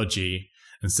bit dodgy,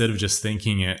 instead of just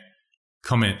thinking it,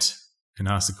 comment and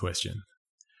ask a question.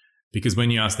 Because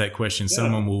when you ask that question,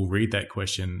 someone will read that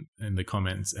question in the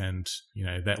comments, and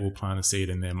that will plant a seed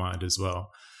in their mind as well.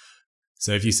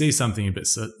 So if you see something a bit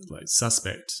like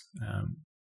suspect,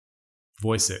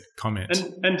 voice it, comment,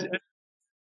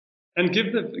 and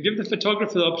give the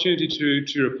photographer the opportunity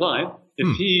to reply.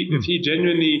 If he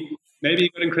genuinely, maybe he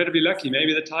got incredibly lucky,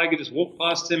 maybe the tiger just walked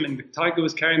past him and the tiger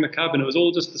was carrying the cub and it was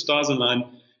all just the stars aligned,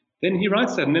 then he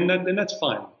writes that, and then that's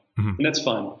fine, and that's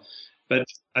fine. But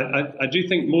I do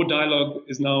think more dialogue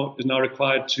is now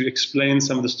required to explain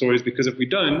some of the stories, because if we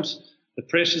don't, the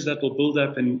pressures that will build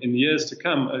up in years to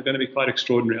come are going to be quite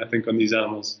extraordinary, I think, on these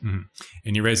animals.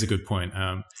 And you raise a good point.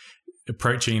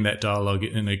 Approaching that dialogue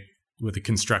with a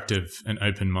constructive and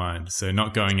open mind. So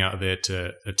not going out there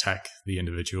to attack the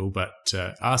individual, but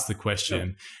to ask the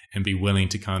question and be willing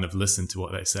to kind of listen to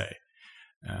what they say.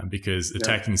 Because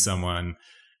attacking someone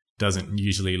doesn't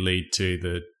usually lead to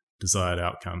the desired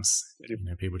outcomes.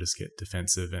 People just get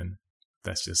defensive, and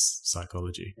that's just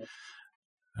psychology.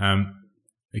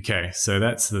 Okay, so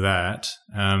that's that.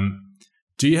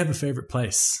 Do you have a favorite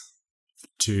place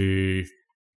to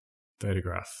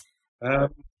photograph?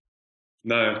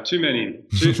 No, too many.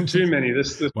 Too many.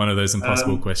 This one of those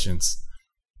impossible questions.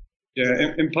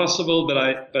 Yeah, impossible.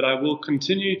 But I will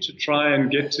continue to try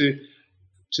and get to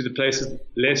the places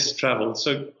less traveled.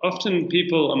 So often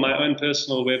people on my own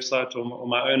personal website or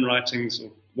my own writings or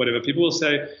whatever, people will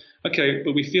say, okay,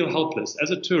 but we feel helpless.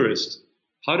 As a tourist,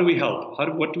 how do we help?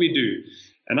 What do we do?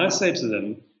 And I say to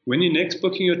them, when you're next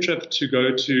booking your trip to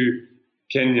go to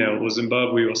Kenya or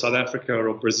Zimbabwe or South Africa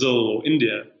or Brazil or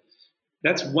India,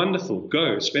 that's wonderful.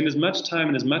 Go. Spend as much time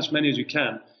and as much money as you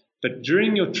can. But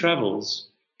during your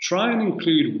travels, try and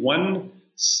include one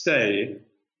stay,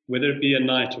 whether it be a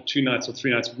night or 2 nights or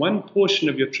 3 nights. One portion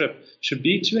of your trip should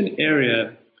be to an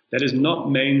area that is not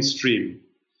mainstream,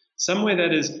 somewhere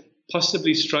that is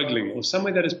possibly struggling, or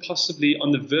somewhere that is possibly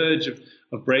on the verge of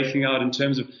breaking out in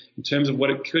terms of what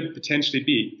it could potentially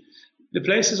be. The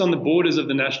places on the borders of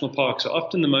the national parks are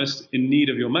often the most in need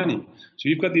of your money. So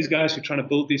you've got these guys who are trying to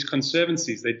build these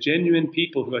conservancies. They're genuine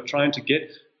people who are trying to get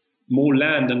more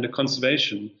land under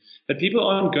conservation. But people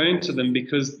aren't going to them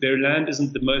because their land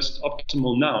isn't the most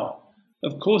optimal now.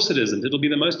 Of course it isn't. It'll be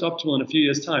the most optimal in a few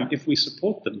years' time if we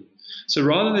support them. So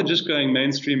rather than just going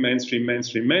mainstream,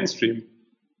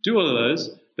 do all of those,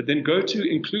 but then go to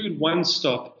include one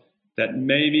stop that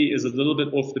maybe is a little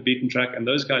bit off the beaten track, and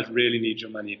those guys really need your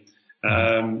money.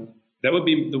 That would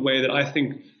be the way that I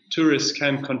think tourists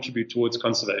can contribute towards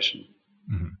conservation.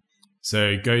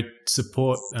 So go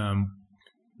support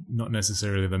not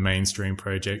necessarily the mainstream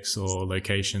projects or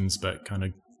locations, but kind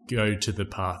of go to the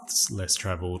paths less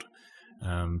traveled,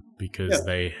 because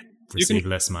they receive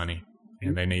less money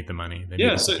and they need the money. They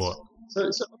need the support.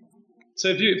 So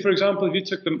if you, for example, if you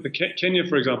took the Kenya,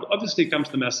 for example, obviously come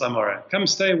to the Masai Mara, come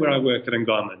stay where I work at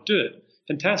Ngama, do it.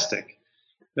 Fantastic.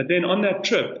 But then on that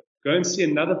trip, go and see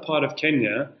another part of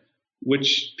Kenya,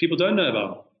 which people don't know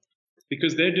about,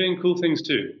 because they're doing cool things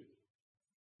too.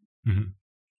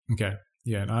 Okay.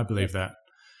 Yeah, I believe that.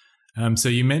 So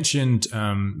you mentioned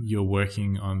you're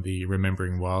working on the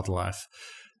Remembering Wildlife.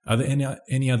 Are there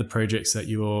any other projects that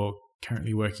you're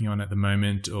currently working on at the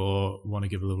moment or want to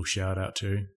give a little shout out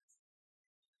to?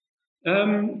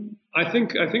 I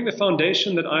think the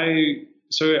foundation that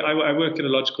I work at a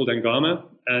lodge called Ngama,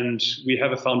 and we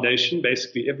have a foundation.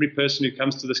 Basically, every person who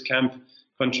comes to this camp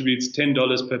contributes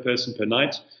 $10 per person per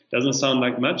night. Doesn't sound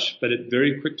like much, but it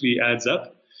very quickly adds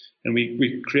up. And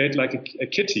we create like a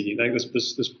kitty, like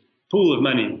this pool of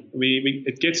money.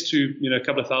 It gets to a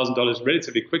couple of $1,000s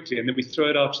relatively quickly, and then we throw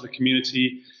it out to the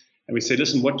community, and we say,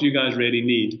 listen, what do you guys really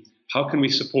need? How can we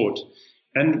support?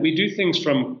 And we do things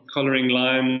from collaring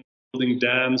lines, building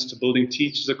dams, to building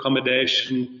teachers'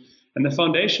 accommodation. And the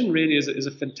foundation really is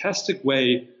a fantastic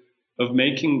way of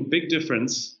making big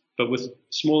difference, but with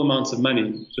small amounts of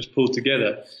money just pulled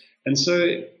together. And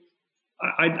so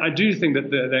I do think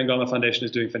that the Ngama Foundation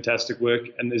is doing fantastic work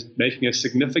and is making a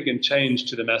significant change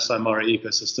to the Masai Mara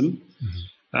ecosystem.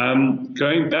 Mm-hmm.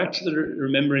 Going back to the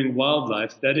Remembering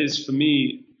Wildlife, that is for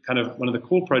me kind of one of the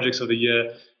core projects of the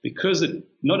year, because it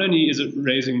not only is it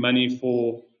raising money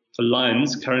for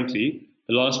lions currently,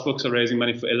 the last books are raising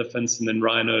money for elephants and then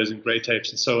rhinos and great apes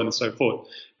and so on and so forth,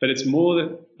 but it's more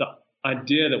the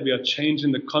idea that we are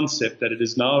changing the concept that it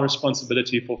is now a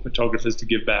responsibility for photographers to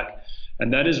give back.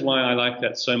 And that is why I like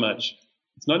that so much.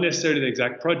 It's not necessarily the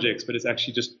exact projects, but it's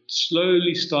actually just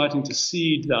slowly starting to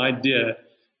seed the idea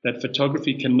that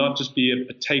photography cannot just be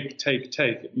a take.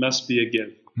 It must be a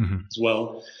give as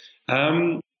well. Those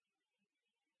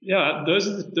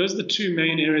are the two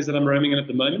main areas that I'm roaming in at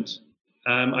the moment.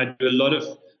 I do a lot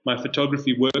of my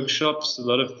photography workshops, a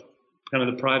lot of kind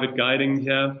of the private guiding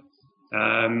here.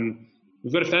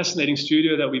 We've got a fascinating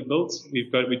studio that we built.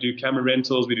 We do camera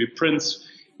rentals, we do prints.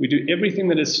 We do everything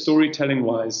that is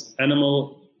storytelling-wise,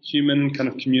 animal, human, kind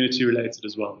of community-related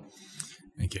as well.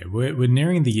 Okay, we're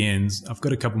nearing the end. I've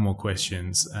got a couple more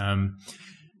questions.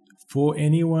 For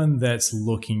anyone that's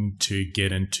looking to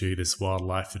get into this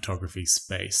wildlife photography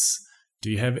space, do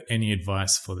you have any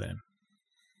advice for them?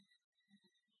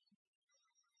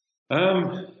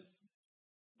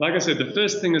 Like I said, the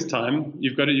first thing is time.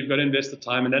 You've got to invest the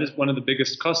time, and that is one of the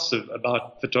biggest costs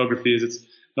about photography. Is it's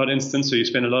not instant, so you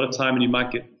spend a lot of time and you might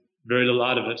get very little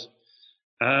out of it.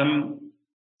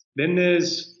 Then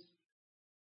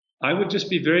I would just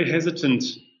be very hesitant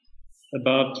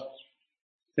about,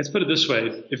 let's put it this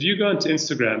way, if you go onto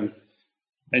Instagram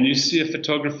and you see a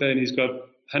photographer and he's got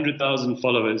 100,000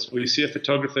 followers, or you see a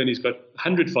photographer and he's got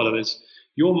 100 followers,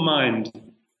 your mind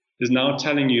is now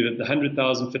telling you that the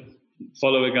 100,000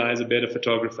 follower guy is a better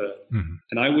photographer. Mm-hmm.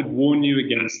 And I would warn you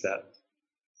against that,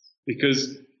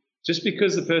 because just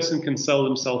because the person can sell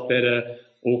themselves better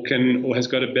or has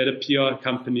got a better PR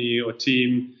company or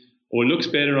team or looks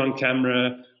better on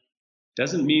camera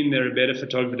doesn't mean they're a better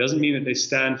photographer, doesn't mean that they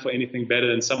stand for anything better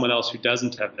than someone else who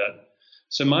doesn't have that.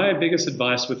 So my biggest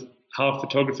advice with how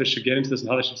photographers should get into this and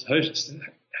how they should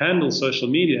handle social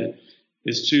media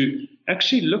is to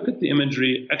actually look at the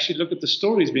imagery, actually look at the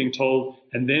stories being told,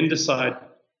 and then decide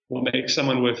what makes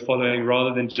someone worth following,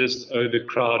 rather than just, the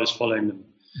crowd is following them.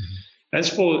 Mm-hmm.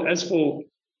 As for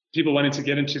people wanting to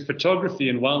get into photography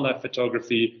and wildlife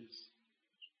photography,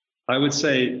 I would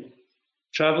say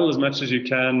travel as much as you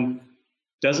can.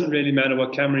 Doesn't really matter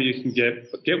what camera you can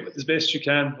get, but get as best you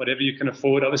can, whatever you can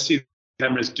afford. Obviously,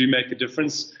 cameras do make a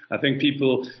difference. I think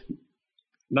people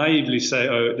naively say,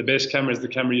 the best camera is the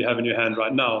camera you have in your hand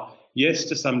right now. Yes,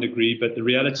 to some degree, but the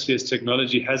reality is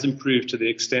technology has improved to the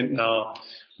extent now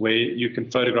where you can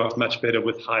photograph much better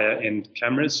with higher end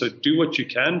cameras. So do what you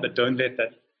can, but don't let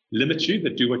that limit you,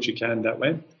 but do what you can that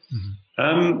way.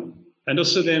 Mm-hmm. And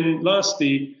also then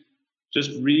lastly,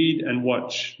 just read and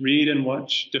watch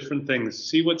different things,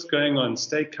 see what's going on,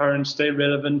 stay current, stay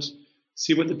relevant,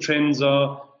 see what the trends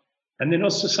are, and then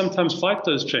also sometimes fight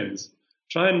those trends.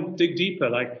 Try and dig deeper.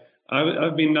 Like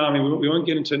I've been now, we won't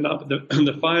get into it now, but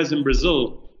the fires in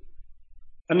Brazil,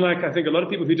 unlike I think a lot of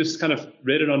people who just kind of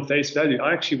read it on face value,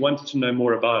 I actually wanted to know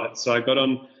more about it. So I got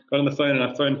on the phone and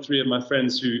I phoned 3 of my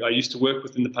friends who I used to work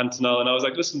with in the Pantanal, and I was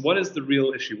like, listen, what is the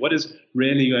real issue? What is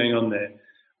really going on there?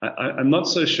 I'm not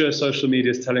so sure social media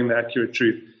is telling the accurate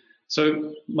truth.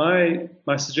 So my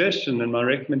suggestion and my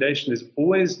recommendation is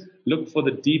always look for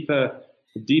the deeper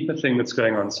thing that's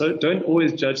going on. So don't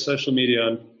always judge social media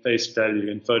on face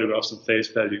value and photographs on face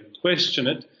value. Question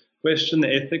it, question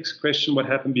the ethics, question what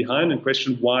happened behind, and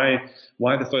question why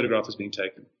the photograph is being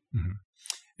taken. Mm-hmm.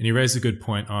 And you raised a good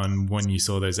point on when you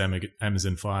saw those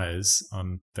Amazon fires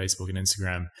on Facebook and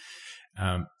Instagram.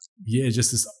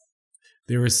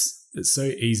 It's so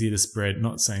easy to spread,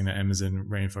 not saying that Amazon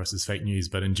rainforest is fake news,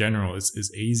 but in general,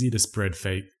 it's easy to spread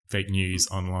fake news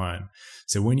online.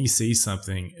 So when you see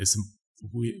something,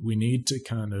 we need to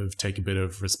kind of take a bit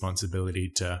of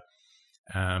responsibility to,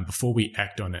 before we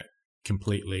act on it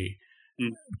completely,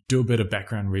 do a bit of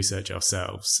background research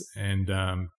ourselves and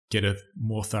get a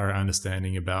more thorough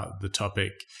understanding about the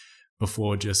topic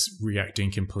before just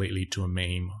reacting completely to a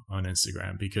meme on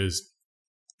Instagram, because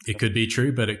it could be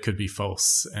true, but it could be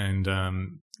false. And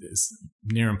it's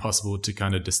near impossible to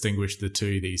kind of distinguish the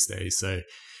two these days. So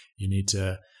you need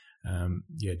to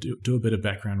do a bit of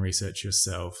background research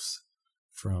yourselves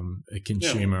from a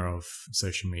consumer of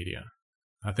social media.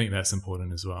 I think that's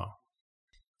important as well.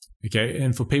 Okay,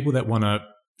 and for people that want to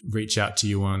reach out to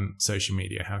you on social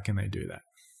media, how can they do that?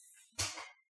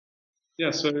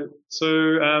 Yeah, so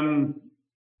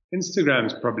Instagram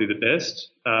is probably the best,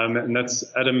 and that's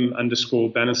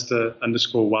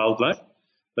Adam_Bannister_wildlife,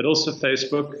 but also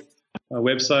Facebook, our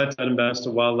website,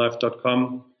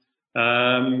 adambannisterwildlife.com.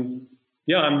 I'm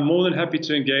more than happy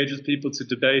to engage with people to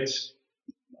debate.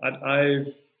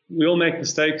 We all make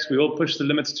mistakes. We all push the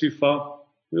limits too far.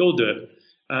 We all do it.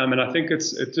 And I think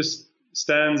it just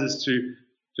stands as to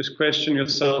just question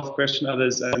yourself, question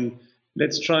others, and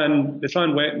let's try and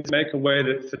make a way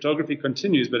that photography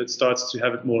continues, but it starts to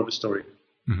have more of a story.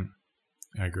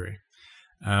 Mm-hmm. I agree.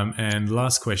 And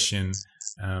last question,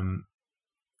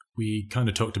 we kind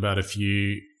of talked about a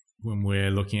few when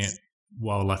we're looking at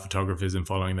wildlife photographers and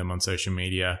following them on social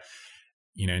media,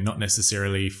 not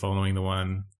necessarily following the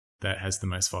one that has the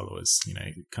most followers,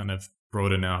 kind of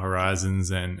broaden our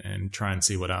horizons and try and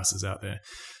see what else is out there.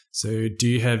 So do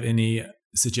you have any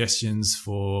suggestions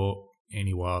for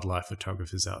any wildlife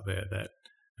photographers out there that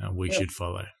we should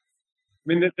follow? I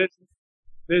mean,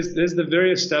 there's the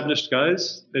very established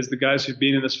guys. There's the guys who've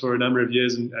been in this for a number of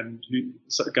years, and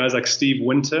guys like Steve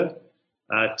Winter,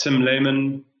 Tim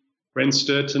Lehman, Brent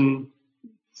Sturton,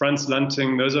 Frans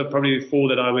Lanting. Those are probably four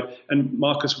that I would, and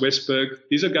Marcus Westberg.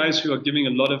 These are guys who are giving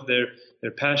a lot of their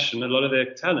passion, a lot of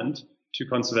their talent to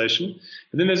conservation.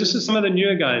 And then there's just some of the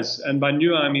newer guys, and by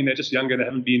newer I mean they're just younger. They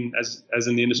haven't been as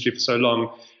in the industry for so long.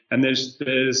 And there's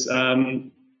a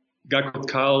guy called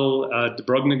Carl de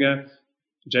Brogniger,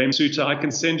 James Suter. I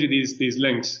can send you these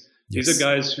links. Yes. These are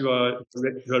guys who are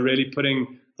really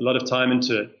putting a lot of time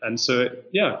into it. And so,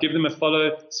 give them a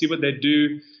follow, see what they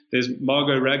do. There's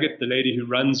Margot Raggett, the lady who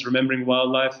runs Remembering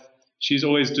Wildlife. She's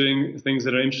always doing things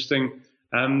that are interesting.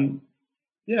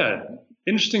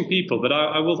 Interesting people. But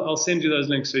I'll send you those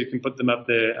links so you can put them up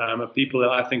there. Of people that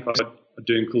I think are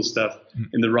doing cool stuff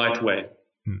in the right way.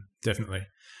 Definitely.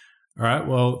 All right.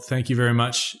 Well, thank you very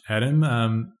much, Adam.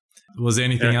 Was there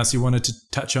anything else you wanted to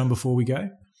touch on before we go?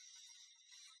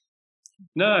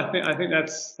 No, I think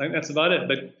that's about it.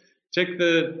 But check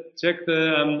the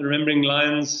Remembering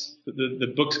Lions.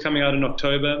 The book's coming out in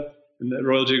October in the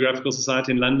Royal Geographical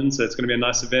Society in London, so it's going to be a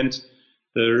nice event.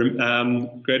 The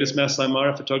Greatest Masai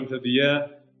Mara Photographer of the Year.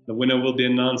 The winner will be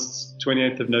announced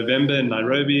 28th of November in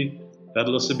Nairobi.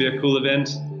 That'll also be a cool event.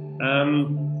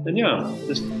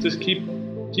 Just keep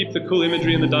the cool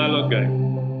imagery and the dialogue going.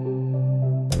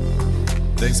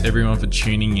 Thanks everyone for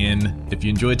tuning in. If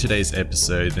you enjoyed today's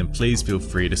episode, then please feel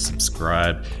free to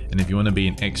subscribe. And if you want to be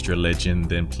an extra legend,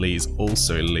 then please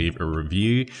also leave a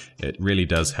review. It really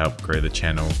does help grow the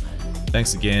channel.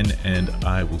 Thanks again, and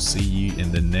I will see you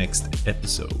in the next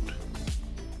episode.